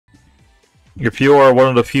If you are one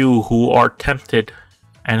of the few who are tempted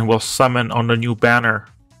and will summon on the new banner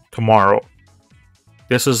tomorrow,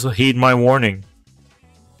 this is heed my warning.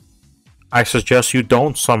 I suggest you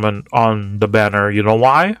don't summon on the banner. You know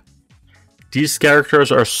why? These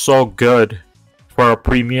characters are so good for our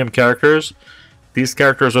premium characters. These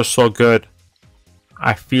characters are so good.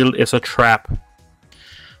 I feel it's a trap.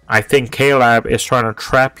 I think K-Lab is trying to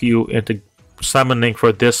trap you into summoning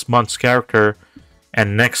for this month's character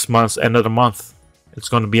and next month's end of the month. It's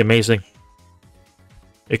going to be amazing.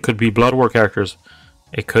 It could be Blood War characters.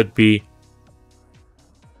 It could be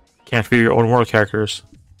Can't Fear Your Own World characters.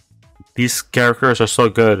 These characters are so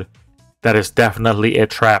good that it's definitely a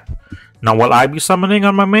trap. Now, will I be summoning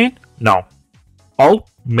on my main? No. Oh,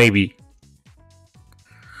 maybe.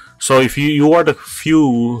 So if you are the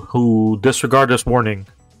few who disregard this warning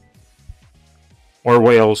or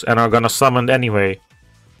whales and are gonna summon anyway,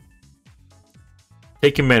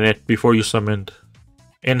 take a minute before you summoned.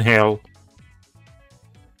 Inhale.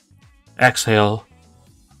 Exhale.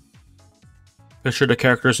 Picture the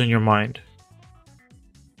characters in your mind.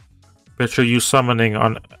 Picture you summoning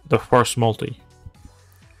on the first multi.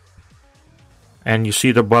 And you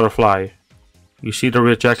see the butterfly. You see the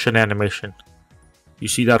rejection animation. You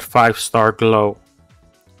see that 5-star glow.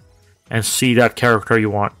 And see that character you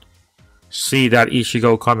want. See that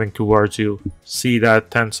Ichigo coming towards you. See that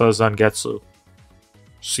Tensa Zangetsu.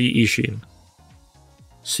 See Ishin.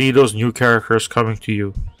 See those new characters coming to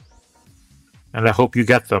you. And I hope you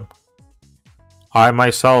get them. I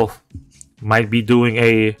myself might be doing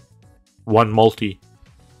a one multi.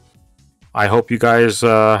 I hope you guys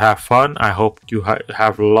have fun. I hope you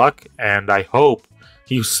have luck. And I hope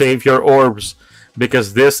you save your orbs.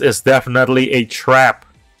 Because this is definitely a trap.